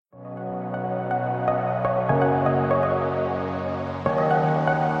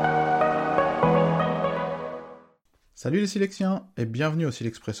Salut les Silexiens, et bienvenue au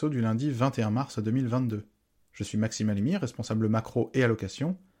SILEXpresso du lundi 21 mars 2022. Je suis Maxime Alimi, responsable macro et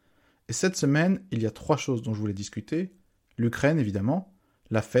allocation, et cette semaine, il y a 3 choses dont je voulais discuter, l'Ukraine évidemment,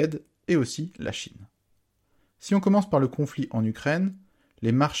 la Fed et aussi la Chine. Si on commence par le conflit en Ukraine,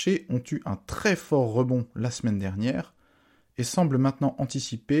 les marchés ont eu un très fort rebond la semaine dernière, et semblent maintenant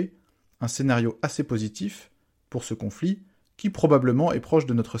anticiper un scénario assez positif pour ce conflit, qui probablement est proche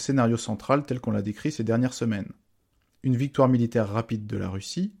de notre scénario central tel qu'on l'a décrit ces dernières semaines. Une victoire militaire rapide de la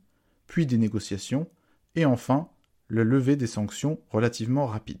Russie, puis des négociations, et enfin, le lever des sanctions relativement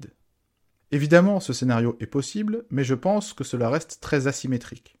rapide. Évidemment, ce scénario est possible, mais je pense que cela reste très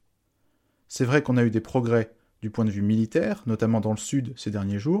asymétrique. C'est vrai qu'on a eu des progrès du point de vue militaire, notamment dans le sud ces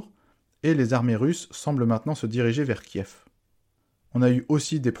derniers jours, et les armées russes semblent maintenant se diriger vers Kiev. On a eu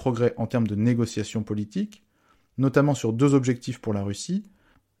aussi des progrès en termes de négociations politiques, notamment sur 2 objectifs pour la Russie,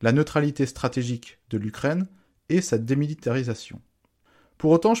 la neutralité stratégique de l'Ukraine et sa démilitarisation.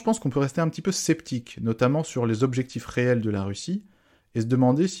 Pour autant, je pense qu'on peut rester un petit peu sceptique, notamment sur les objectifs réels de la Russie, et se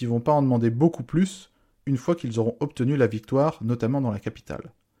demander s'ils vont pas en demander beaucoup plus une fois qu'ils auront obtenu la victoire, notamment dans la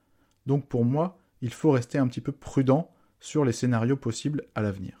capitale. Donc pour moi, il faut rester un petit peu prudent sur les scénarios possibles à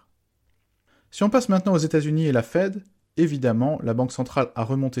l'avenir. Si on passe maintenant aux États-Unis et la Fed, évidemment, la Banque centrale a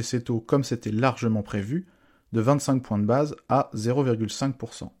remonté ses taux comme c'était largement prévu, de 25 points de base à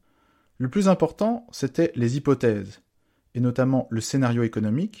 0,5%. Le plus important, c'était les hypothèses, et notamment le scénario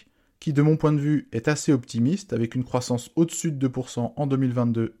économique, qui de mon point de vue est assez optimiste, avec une croissance au-dessus de 2% en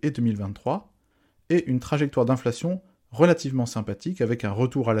 2022 et 2023, et une trajectoire d'inflation relativement sympathique, avec un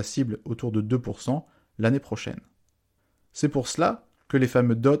retour à la cible autour de 2% l'année prochaine. C'est pour cela que les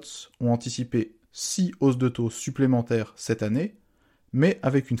fameux DOTS ont anticipé 6 hausses de taux supplémentaires cette année, mais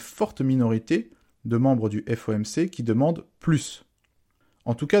avec une forte minorité de membres du FOMC qui demandent plus.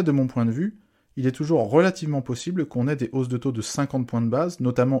 En tout cas, de mon point de vue, il est toujours relativement possible qu'on ait des hausses de taux de 50 points de base,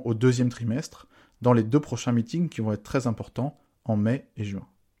 notamment au 2e trimestre, dans les 2 prochains meetings qui vont être très importants en mai et juin.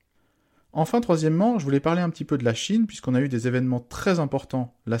 Enfin, troisièmement, je voulais parler un petit peu de la Chine, puisqu'on a eu des événements très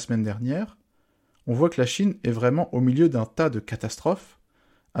importants la semaine dernière. On voit que la Chine est vraiment au milieu d'un tas de catastrophes,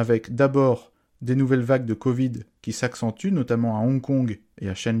 avec d'abord des nouvelles vagues de Covid qui s'accentuent, notamment à Hong Kong et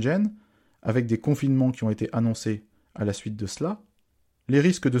à Shenzhen, avec des confinements qui ont été annoncés à la suite de cela, les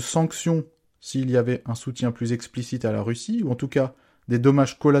risques de sanctions s'il y avait un soutien plus explicite à la Russie, ou en tout cas des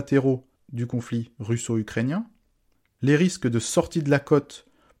dommages collatéraux du conflit russo-ukrainien, les risques de sortie de la cote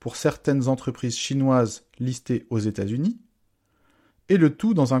pour certaines entreprises chinoises listées aux États-Unis, et le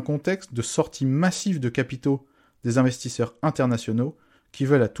tout dans un contexte de sortie massive de capitaux des investisseurs internationaux qui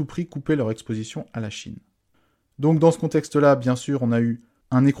veulent à tout prix couper leur exposition à la Chine. Donc dans ce contexte-là, bien sûr, on a eu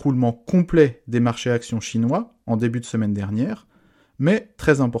un écroulement complet des marchés actions chinois en début de semaine dernière, mais,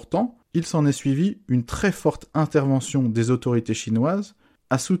 très important, il s'en est suivi une très forte intervention des autorités chinoises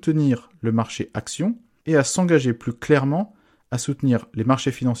à soutenir le marché actions et à s'engager plus clairement à soutenir les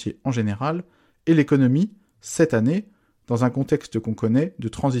marchés financiers en général et l'économie cette année, dans un contexte qu'on connaît de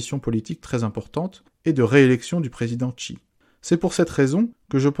transition politique très importante et de réélection du président Xi. C'est pour cette raison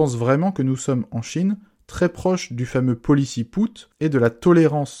que je pense vraiment que nous sommes en Chine très proches du fameux policy put et de la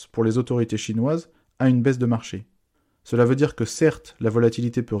tolérance pour les autorités chinoises à une baisse de marché. Cela veut dire que certes, la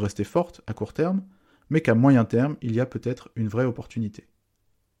volatilité peut rester forte à court terme, mais qu'à moyen terme, il y a peut-être une vraie opportunité.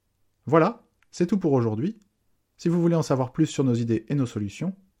 Voilà, c'est tout pour aujourd'hui. Si vous voulez en savoir plus sur nos idées et nos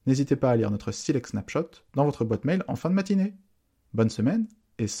solutions, n'hésitez pas à lire notre Select Snapshot dans votre boîte mail en fin de matinée. Bonne semaine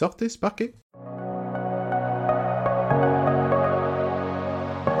et sortez sparker!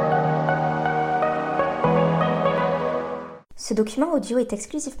 Ce document audio est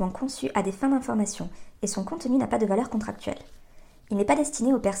exclusivement conçu à des fins d'information et son contenu n'a pas de valeur contractuelle. Il n'est pas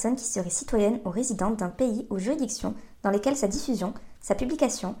destiné aux personnes qui seraient citoyennes ou résidentes d'un pays ou juridiction dans lesquelles sa diffusion, sa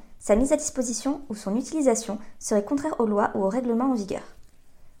publication, sa mise à disposition ou son utilisation seraient contraires aux lois ou aux règlements en vigueur.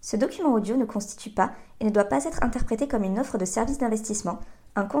 Ce document audio ne constitue pas et ne doit pas être interprété comme une offre de service d'investissement,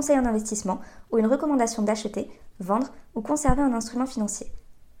 un conseil en investissement ou une recommandation d'acheter, vendre ou conserver un instrument financier.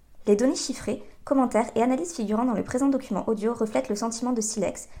 Les données chiffrées, commentaires et analyses figurant dans le présent document audio reflètent le sentiment de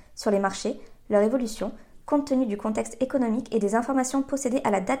Silex sur les marchés, leur évolution, compte tenu du contexte économique et des informations possédées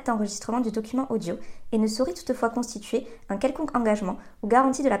à la date d'enregistrement du document audio et ne sauraient toutefois constituer un quelconque engagement ou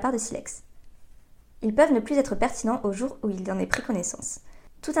garantie de la part de Silex. Ils peuvent ne plus être pertinents au jour où il en est pris connaissance.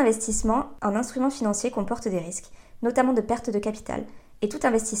 Tout investissement en instruments financiers comporte des risques, notamment de perte de capital, et tout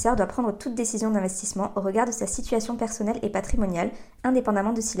investisseur doit prendre toute décision d'investissement au regard de sa situation personnelle et patrimoniale,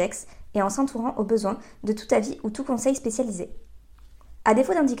 indépendamment de Silex, et en s'entourant au besoin de tout avis ou tout conseil spécialisé. À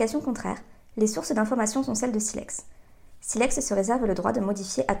défaut d'indications contraires, les sources d'information sont celles de Silex. Silex se réserve le droit de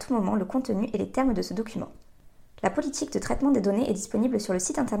modifier à tout moment le contenu et les termes de ce document. La politique de traitement des données est disponible sur le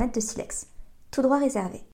site internet de Silex. Tout droit réservé.